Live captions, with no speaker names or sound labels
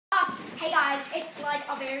Hey guys, it's like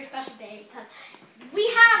a very special day because we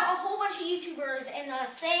have a whole bunch of YouTubers in the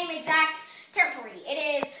same exact territory. It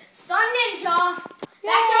is Sun Ninja,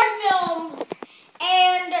 Backyard Films,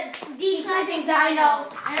 and D-Sniping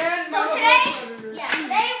Dino. So today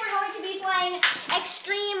we're going to be playing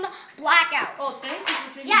Extreme Blackout. Oh, thank you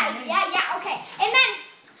for taking Yeah, okay. And then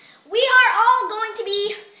we are all going to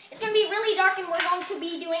be, it's going to be really dark and we're going to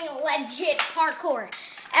be doing legit parkour.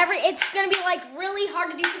 It's going to be like really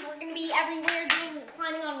hard to do because we're going to be everywhere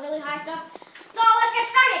climbing on really high stuff. So let's get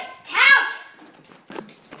started. Count!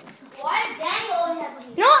 Why did Daniel always have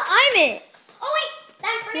it? No, I'm it. Oh wait,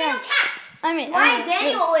 that's Fernando Cat. I'm it. Why is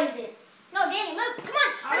Daniel always it? No, Daniel, move. Come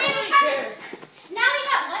on. Fernando's coming. Now we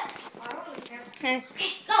got what? I don't really care. Okay.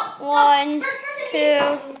 Go. 1, First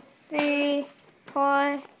person 2, 3,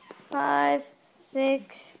 4, 5,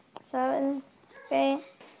 6, 7, 8,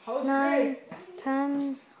 9,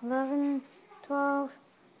 10, 11, 12,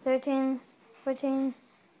 13, 14,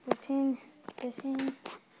 15, 16,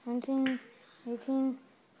 17, 18,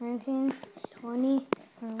 19, 20,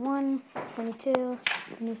 21, 22,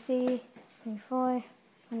 23, 24,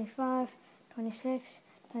 25, 26,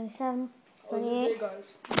 27, 28,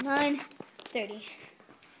 29, 30.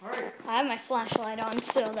 Alright. I have my flashlight on,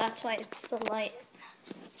 so that's why it's so light.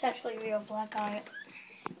 It's actually real blackout.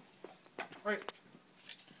 Alright.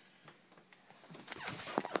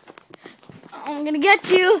 I'm gonna get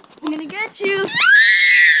you. I'm gonna get you.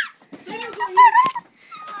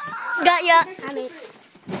 Got ya. I'm it.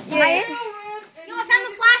 Yo, I found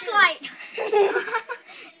the flashlight.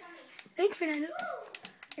 Thanks, Fernando.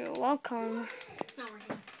 You're welcome. It's not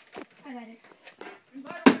working. I got it.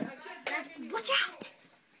 Watch out.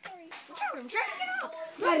 Watch out. I'm trying to get out.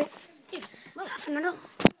 Got it. Here, look, Fernando.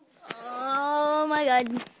 Oh my god.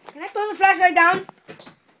 Can I throw the flashlight down?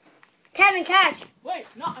 Kevin, catch. Wait,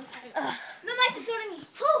 no. No, Mike's just shooting me.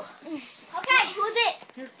 Whew. Okay, who's it?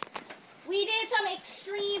 We did some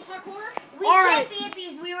extreme parkour. We can't see it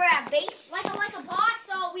because we were at base. Like a boss,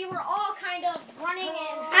 so we were all kind of running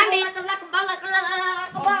and... I'm in.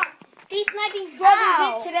 D-Sniping's brother's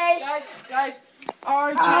it today. Guys,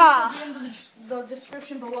 our channel is in the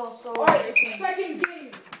description below. So, Alright, second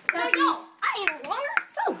game. There we go. I ain't no longer.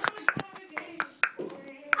 Ooh.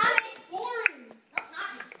 I'm in. Boring. No, it's not.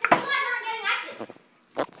 You guys aren't getting active.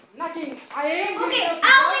 Not kidding. I am. Okay, getting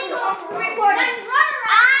I'll up. be recording. Then run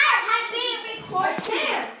around. I have been I recording.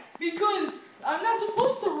 can't because I'm not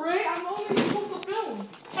supposed to, right? I'm only supposed to film.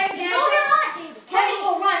 Kevin, No, you're not, David. Kevin,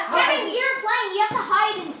 go run. Kevin, you're playing. You have to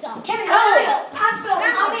hide and stuff. Kevin, I'm in.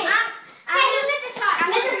 I'm in. Hey, who's it this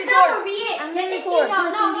time? Let the filmer be it. I'm gonna record. No.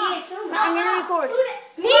 I'm gonna record. Who's it?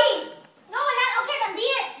 Me. No, it has. Okay, then be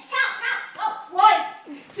it. Just count. Go.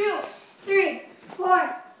 1, 2, 3,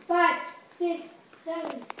 4, 5, 6,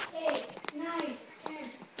 7, 8, 9, 10,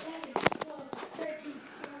 11, 12, 13,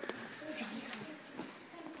 14,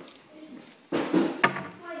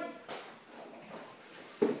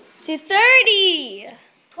 to 30.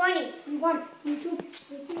 20, 21, 22,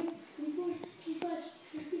 23, 24, 25,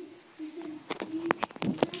 26, 27, 28,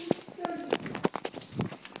 29, 30.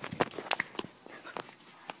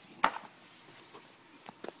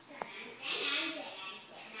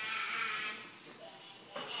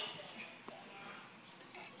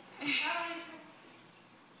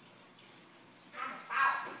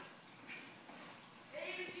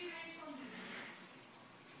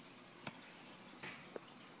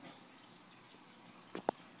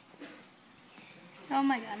 Oh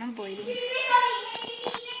my god, I'm bleeding.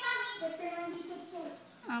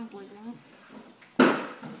 I'm bleeding.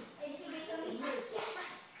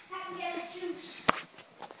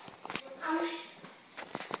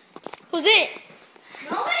 Who's it?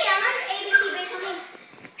 Nobody, I'm on ABC base on me.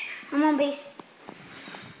 I'm on base.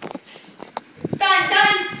 Dun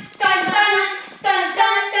dun dun dun dun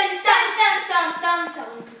dun dun dun dun dun dun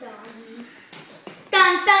dun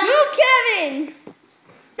dun dun. Move, Kevin.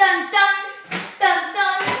 Dun dun dun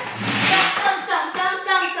dun dun dun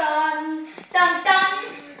dun dun dun dun dun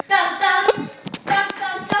dun dun dun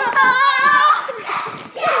dun dun.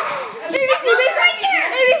 ABC base right here.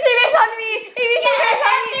 ABC base on me. ABC base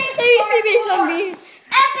on me. ABC base on me.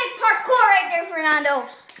 Epic parkour right there, Fernando.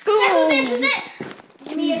 Hey, who's it?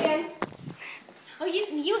 Me again. Oh,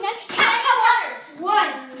 you again? Count.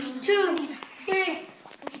 1, 2, 3,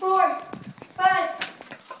 4, 5,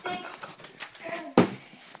 6, 7,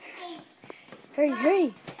 8.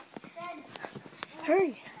 Hurry.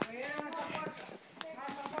 Hurry.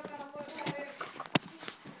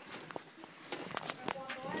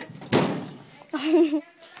 Hey,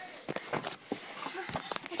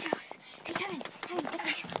 Kevin, get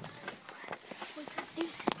back.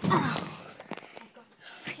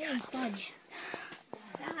 Fudge.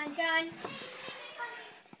 Dun, dun.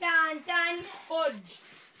 Dun, dun. Fudge.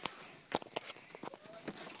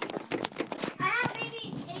 I have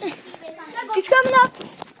maybe ABC on. He's coming up.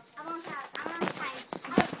 I won't have. I won't have time.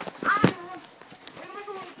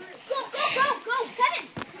 Go, Kevin.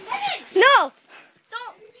 No.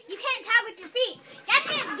 Don't. You can't tag with your feet. Get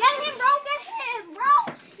him, bro. Get him, bro.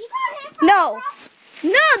 You got him. No.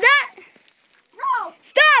 No, that. Bro.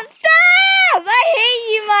 Stop. I hate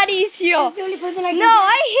you, Mauricio. The only person I No,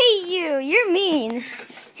 I hate you. You're mean.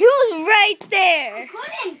 He was right there.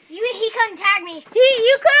 Couldn't. He couldn't tag me.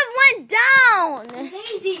 You could have went down.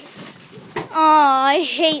 Daisy. Oh, I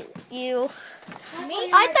hate you. Me?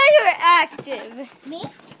 I thought you were active. Me?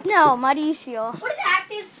 No, Mauricio. What is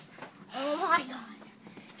active? Oh my god.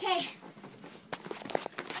 Okay.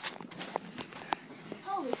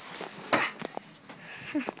 Holy crap.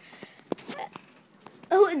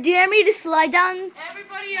 Oh, do you want me to slide down?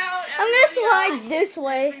 Everybody out. I'm gonna slide this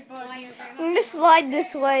way. I'm gonna slide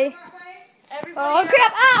this way. Oh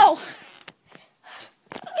crap! Ow!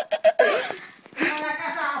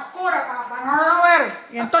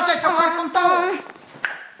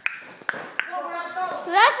 So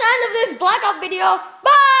that's the end of this blackout video.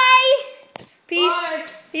 Bye! Peace, Bye.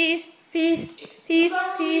 peace, peace, peace, Who's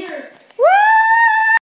over peace. here? Woo!